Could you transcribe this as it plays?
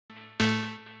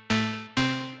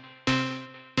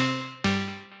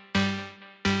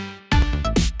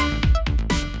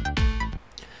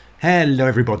Hello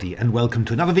everybody and welcome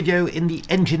to another video in the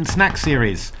Engine Snack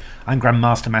series. I'm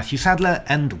Grandmaster Matthew Sadler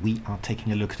and we are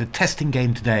taking a look at a testing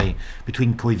game today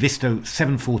between Koivisto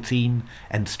 714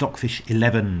 and Stockfish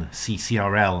 11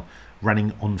 CCRL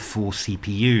running on 4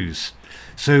 CPUs.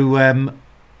 So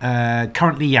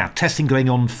currently testing going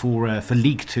on for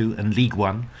League 2 and League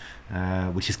 1.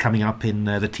 Which is coming up in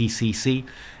the TCEC,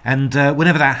 and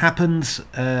whenever that happens,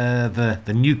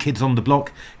 the new kids on the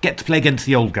block get to play against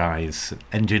the old guys.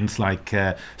 Engines like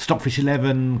Stockfish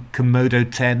 11, Komodo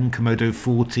 10, Komodo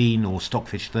 14 or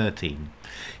Stockfish 13.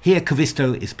 Here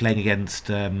Koivisto is playing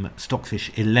against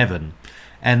Stockfish 11,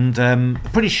 and a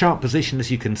pretty sharp position,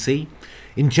 as you can see.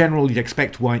 In general, you'd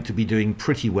expect white to be doing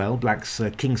pretty well. Black's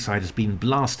kingside has been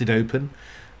blasted open,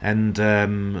 and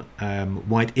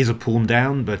white is a pawn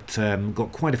down, but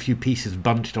got quite a few pieces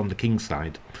bunched on the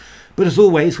kingside. But as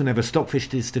always, whenever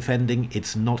Stockfish is defending,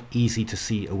 it's not easy to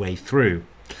see a way through.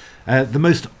 The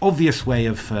most obvious way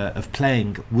of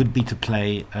playing would be to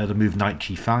play the move knight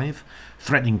g5,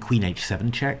 threatening queen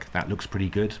h7 check. That looks pretty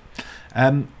good.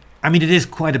 I mean, it is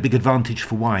quite a big advantage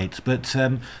for white, but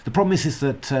the problem is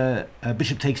that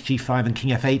bishop takes g5 and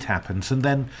king f8 happens, and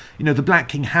then, you know, the black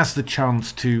king has the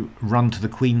chance to run to the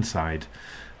queen side.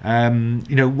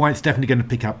 You know, white's definitely going to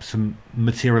pick up some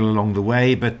material along the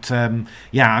way, but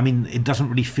yeah, I mean, it doesn't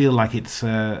really feel like it's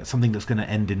something that's going to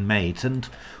end in mate. And,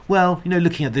 well, you know,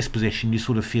 looking at this position, you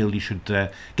sort of feel you should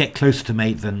get closer to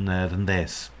mate than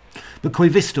this. But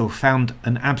Koivisto found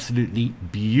an absolutely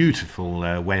beautiful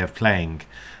way of playing.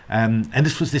 And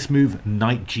this was this move,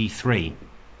 knight g3.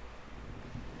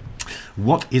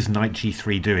 What is knight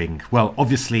g3 doing? Well,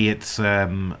 obviously it's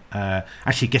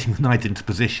actually getting the knight into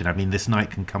position. I mean, this knight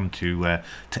can come to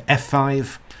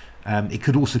f5. It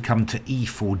could also come to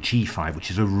e4, g5,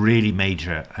 which is a really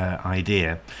major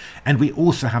idea. And we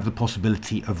also have the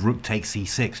possibility of rook takes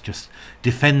e6, just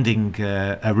defending,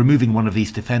 removing one of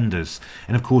these defenders.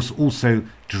 And of course also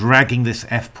dragging this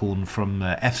f-pawn from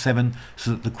f7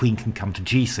 so that the queen can come to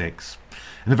g6.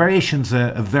 And the variations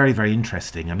are very, very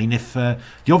interesting. I mean, if the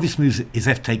obvious move is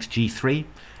f takes g3,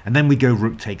 and then we go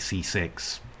rook takes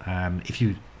e6. If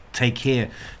you take here,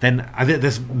 then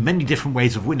there's many different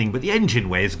ways of winning, but the engine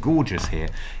way is gorgeous here.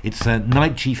 It's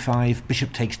knight g5,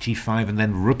 bishop takes g5, and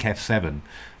then rook f7.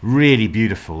 Really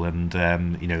beautiful, and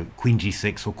you know, queen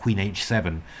g6 or queen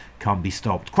h7 can't be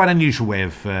stopped. Quite an unusual way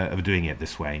of doing it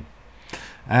this way.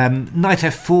 Knight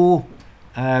f4,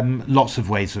 lots of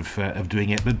ways of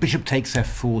doing it, but bishop takes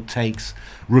f4 takes,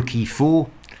 rook e4,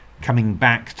 coming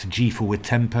back to g4 with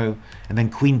tempo, and then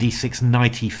queen d6,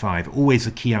 knight e5. Always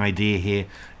a key idea here,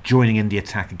 joining in the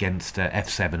attack against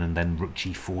f7, and then rook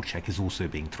g4 check is also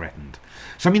being threatened.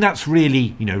 So I mean, that's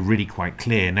really, you know, really quite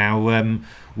clear. Now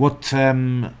what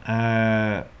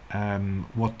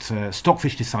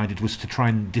Stockfish decided was to try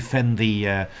and defend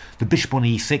the bishop on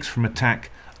e6 from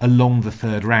attack along the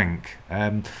third rank.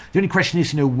 The only question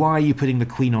is, you know, why are you putting the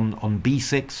queen on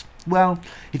b6? Well,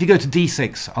 if you go to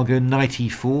d6, I'll go knight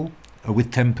e4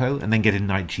 with tempo and then get in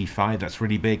knight g5. That's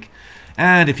really big.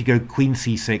 And if you go queen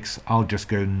c6, I'll just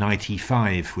go knight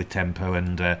e5 with tempo,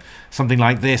 and something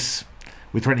like this.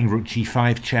 We're threatening rook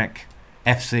g5 check,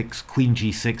 f6, queen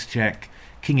g6 check,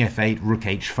 king f8, rook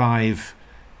h5,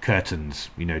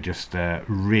 curtains. You know, just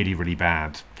really, really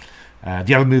bad.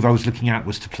 The other move I was looking at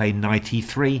was to play knight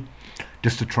e3,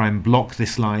 just to try and block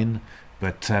this line.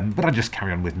 But I just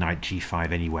carry on with knight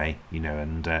g5 anyway, you know,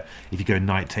 and if you go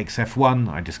knight takes f1,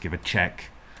 I just give a check,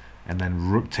 and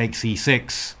then rook takes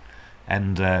e6,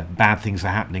 and bad things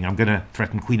are happening. I'm going to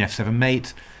threaten queen f7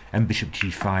 mate, and bishop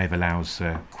g5 allows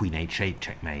queen h8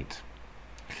 checkmate.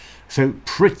 So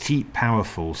pretty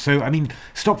powerful. So I mean,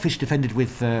 Stockfish defended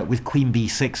with queen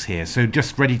b6 here, so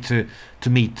just ready to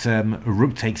meet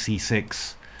rook takes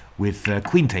e6 with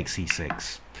queen takes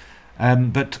e6.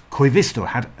 But Koivisto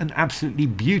had an absolutely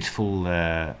beautiful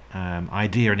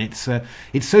idea, and it's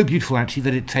so beautiful actually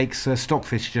that it takes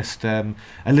Stockfish just a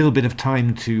little bit of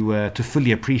time to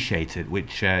fully appreciate it,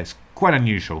 which is quite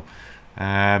unusual.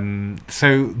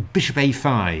 So bishop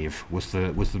a5 was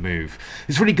the move.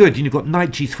 It's really good. You've got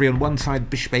knight g3 on one side,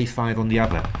 bishop a5 on the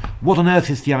other. What on earth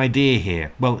is the idea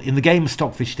here? Well, in the game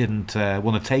Stockfish didn't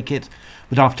want to take it,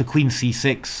 but after queen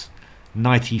c6,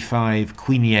 knight e5,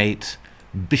 queen e8,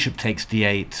 bishop takes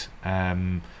d8,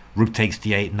 rook takes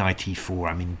d8, knight e4.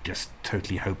 I mean, just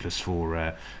totally hopeless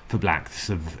for black. This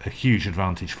is a huge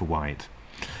advantage for white.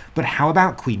 But how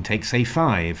about queen takes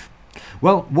a5?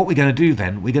 Well, what we're going to do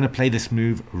then, we're going to play this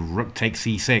move, rook takes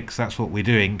e6. That's what we're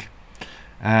doing.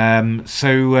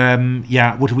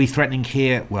 Yeah, what are we threatening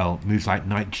here? Well, moves like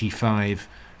knight g5.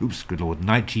 Oops, good lord.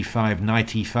 Knight g5, knight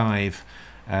e5.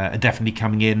 are definitely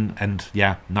coming in, and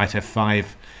yeah, knight f5,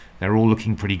 they're all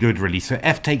looking pretty good really. So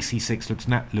f takes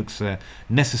c6 looks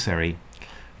necessary.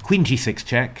 Queen g6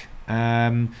 check.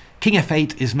 King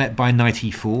f8 is met by knight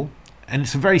e4, and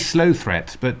it's a very slow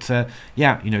threat, but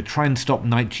yeah, you know, try and stop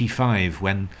knight g5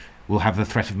 when we'll have the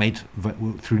threat of mate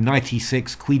through knight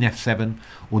e6, queen f7,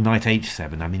 or knight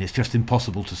h7. I mean, it's just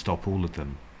impossible to stop all of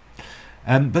them.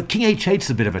 But king h8 is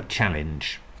a bit of a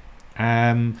challenge.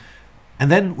 And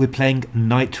then we're playing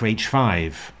knight to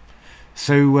h5.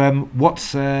 So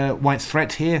what's white's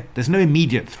threat here? There's no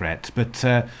immediate threat, but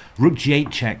rook g8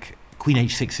 check, queen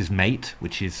h6 is mate,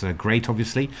 which is great,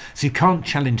 obviously. So you can't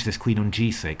challenge this queen on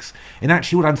g6. And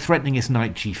actually what I'm threatening is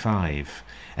knight g5.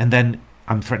 And then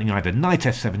I'm threatening either knight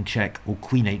f7 check or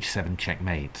queen h7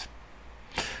 checkmate.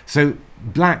 So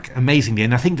black, amazingly,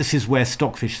 and I think this is where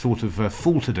Stockfish sort of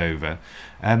faltered over,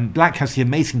 black has the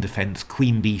amazing defense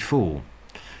queen b4.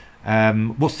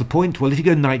 What's the point? Well, if you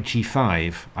go knight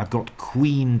g5, I've got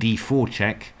queen d4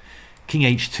 check, king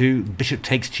h2, bishop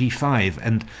takes g5,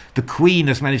 and the queen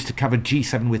has managed to cover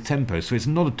g7 with tempo, so it's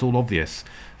not at all obvious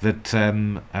that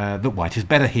that white is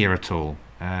better here at all.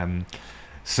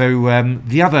 So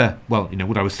the other, well, you know,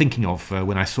 what I was thinking of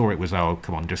when I saw it was, oh,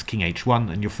 come on, just king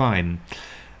h1 and you're fine.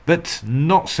 But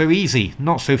not so easy,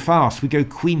 not so fast. We go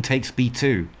queen takes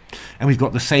b2, and we've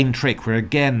got the same trick. We're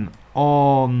again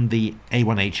on the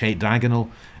a1 h8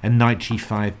 diagonal, and knight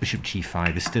g5, bishop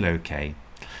g5 is still okay.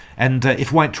 And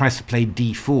if white tries to play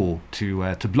d4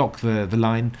 to block the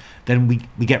line, then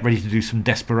we get ready to do some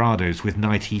desperados with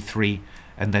knight e3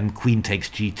 and then queen takes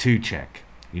g2 check.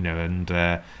 You know,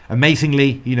 and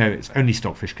amazingly, you know, it's only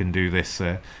Stockfish can do this.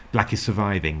 Black is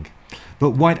surviving,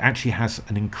 but white actually has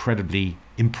an incredibly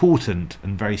important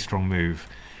and very strong move,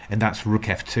 and that's rook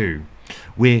f2.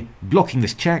 We're blocking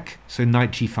this check, so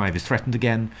knight g5 is threatened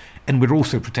again, and we're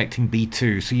also protecting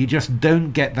b2, so you just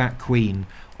don't get that queen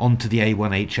onto the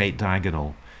a1 h8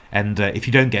 diagonal. And if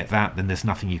you don't get that, then there's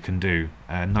nothing you can do.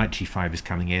 Knight g5 is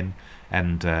coming in,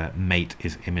 and mate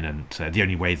is imminent. The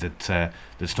only way that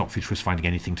that Stockfish was finding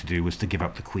anything to do was to give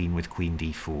up the queen with queen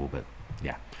d4, but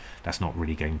yeah, that's not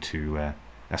really going to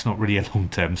that's not really a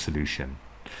long-term solution.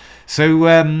 So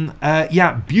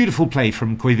yeah, beautiful play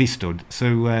from Quevisto.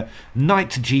 So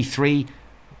knight to g3,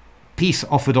 piece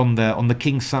offered on the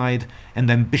king side, and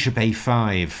then bishop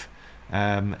a5.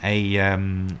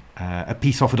 A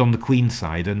piece offered on the queen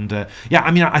side, and yeah,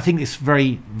 I mean, I think it's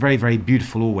very, very, very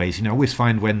beautiful always. You know, I always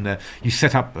find when you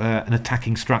set up an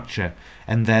attacking structure,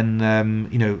 and then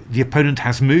you know, the opponent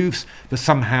has moves, but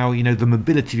somehow, you know, the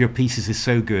mobility of your pieces is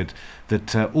so good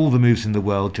that all the moves in the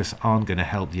world just aren't going to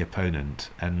help the opponent.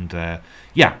 And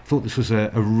yeah, thought this was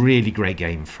a really great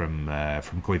game from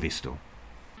Quevisto.